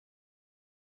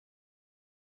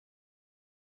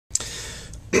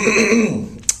Hey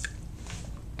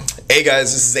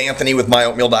guys, this is Anthony with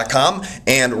MyOatmeal.com,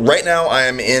 and right now I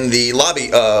am in the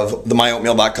lobby of the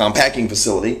MyOatmeal.com packing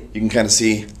facility. You can kind of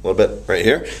see a little bit right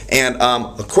here. And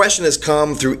a question has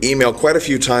come through email quite a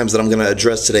few times that I'm going to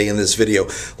address today in this video.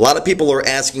 A lot of people are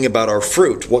asking about our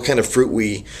fruit, what kind of fruit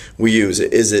we use.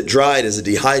 Is it dried? Is it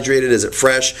dehydrated? Is it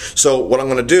fresh? So what I'm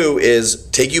going to do is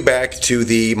take you back to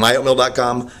the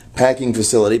MyOatmeal.com packing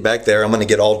facility back there. I'm going to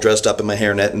get all dressed up in my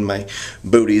hairnet and my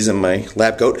booties and my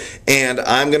lab coat, and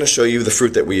I'm going to show you the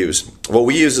fruit that we use. What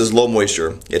we use is low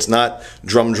moisture. It's not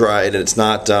drum dried, and it's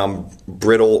not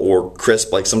brittle or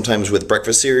crisp like sometimes with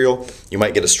breakfast cereal. You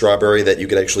might get a strawberry that you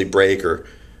could actually break or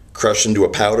crush into a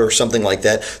powder, something like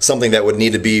that. Something that would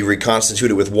need to be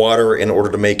reconstituted with water in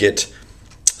order to make it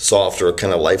soft or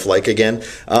kind of lifelike again.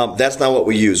 That's not what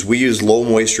we use. We use low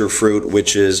moisture fruit,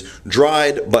 which is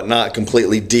dried but not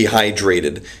completely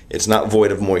dehydrated. It's not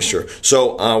void of moisture.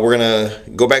 So we're gonna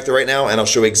go back there right now and I'll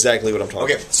show you exactly what I'm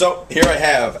talking about. Okay, so here I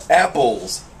have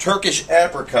apples, Turkish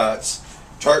apricots,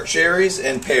 tart cherries,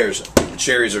 and pears.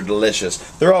 Cherries are delicious.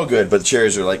 They're all good, but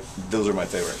cherries are like, those are my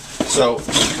favorite. So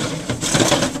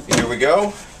here we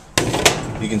go.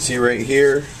 You can see right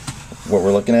here what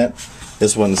we're looking at.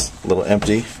 This one's a little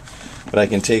empty, but I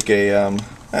can take a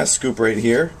scoop right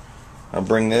here. I'll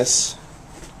bring this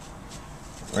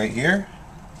right here.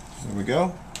 There we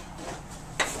go.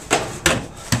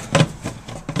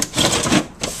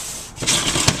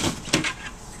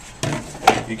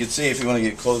 You can see, if you want to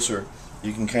get closer,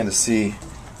 you can kind of see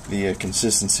the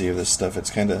consistency of this stuff.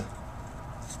 It's kind of,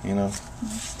 you know,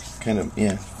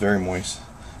 yeah, very moist.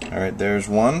 All right, there's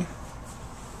one.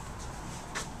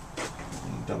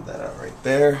 Dump that out right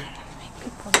there.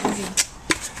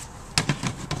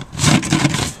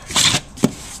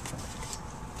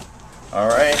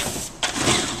 Alright.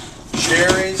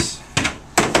 Cherries.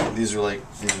 These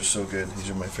are so good. These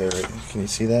are my favorite. Can you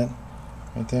see that?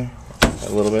 Right there?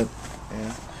 A little bit?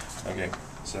 Yeah. Okay.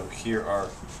 So here are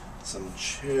some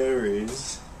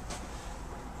cherries.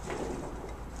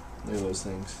 Look at those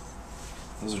things.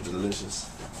 Those are delicious.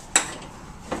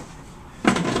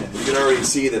 You can already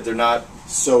see that they're not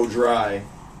so dry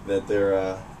that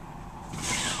they're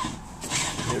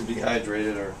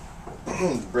dehydrated or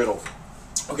brittle.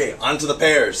 Okay, on to the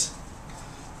pears.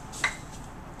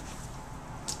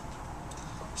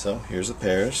 So here's the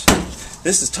pears.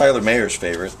 This is Tyler Mayer's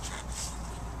favorite.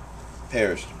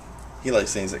 Pears. He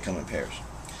likes things that come in pairs.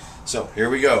 So here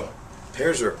we go.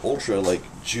 Pears are ultra like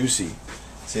juicy.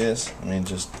 See this? I mean, they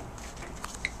just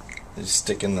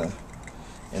stick in the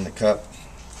cup.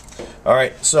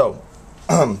 Alright, so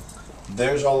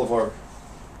there's all of our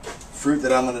fruit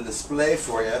that I'm going to display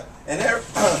for you, and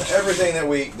everything that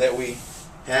we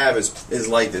have is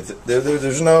like this.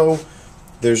 There's no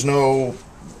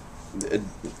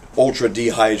ultra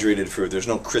dehydrated fruit. There's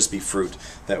no crispy fruit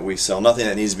that we sell. Nothing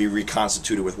that needs to be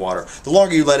reconstituted with water. The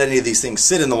longer you let any of these things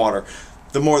sit in the water,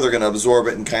 the more they're going to absorb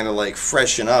it and kind of like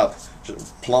freshen up,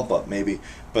 plump up maybe.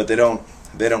 But they don't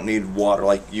need water.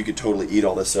 Like, you could totally eat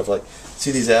all this stuff. Like,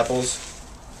 see these apples?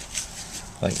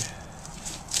 Like,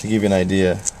 to give you an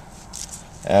idea,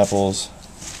 apples.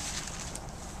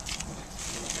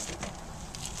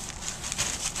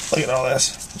 Look at all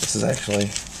this. This is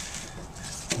actually,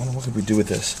 I wonder what could we do with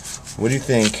this. What do you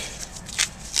think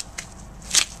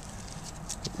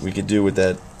we could do with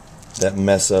that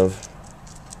mess of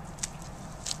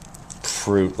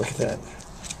fruit? Look at that.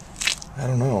 I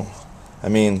don't know. I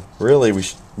mean, really, we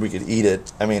could eat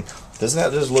it. I mean, doesn't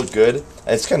that just look good?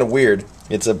 It's kind of weird.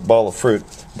 It's a ball of fruit,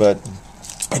 but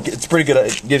it's pretty good.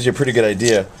 It gives you a pretty good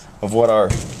idea of what our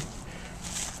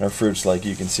fruit's like.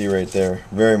 You can see right there.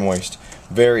 Very moist,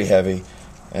 very heavy,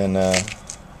 and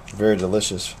very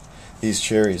delicious. These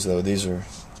cherries, though, these are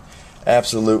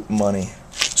absolute money.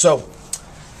 So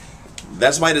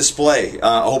that's my display.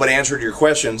 I hope it answered your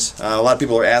questions. A lot of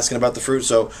people are asking about the fruit,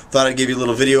 so thought I'd give you a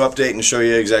little video update and show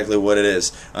you exactly what it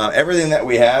is. Everything that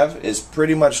we have is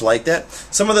pretty much like that.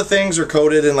 Some of the things are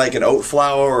coated in like an oat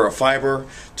flour or a fiber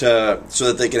so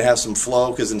that they can have some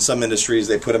flow, because in some industries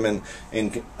they put them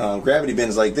in gravity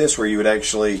bins like this where you would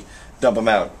actually dump them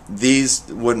out. These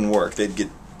wouldn't work. They'd get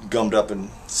gummed up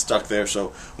and stuck there,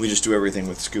 so we just do everything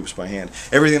with scoops by hand.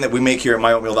 Everything that we make here at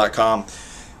MyOatmeal.com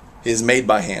is made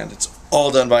by hand. It's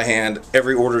all done by hand.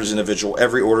 Every order is individual.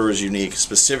 Every order is unique,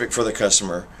 specific for the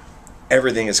customer.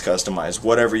 Everything is customized.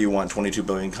 Whatever you want, 22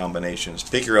 billion combinations.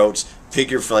 Pick your oats,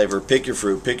 pick your flavor, pick your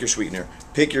fruit, pick your sweetener,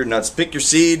 pick your nuts, pick your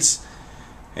seeds,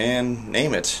 and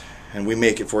name it. And we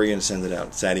make it for you and send it out.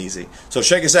 It's that easy. So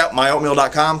check us out,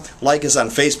 MyOatmeal.com. Like us on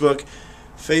Facebook,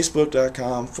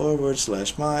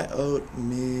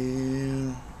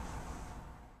 facebook.com/MyOatmeal.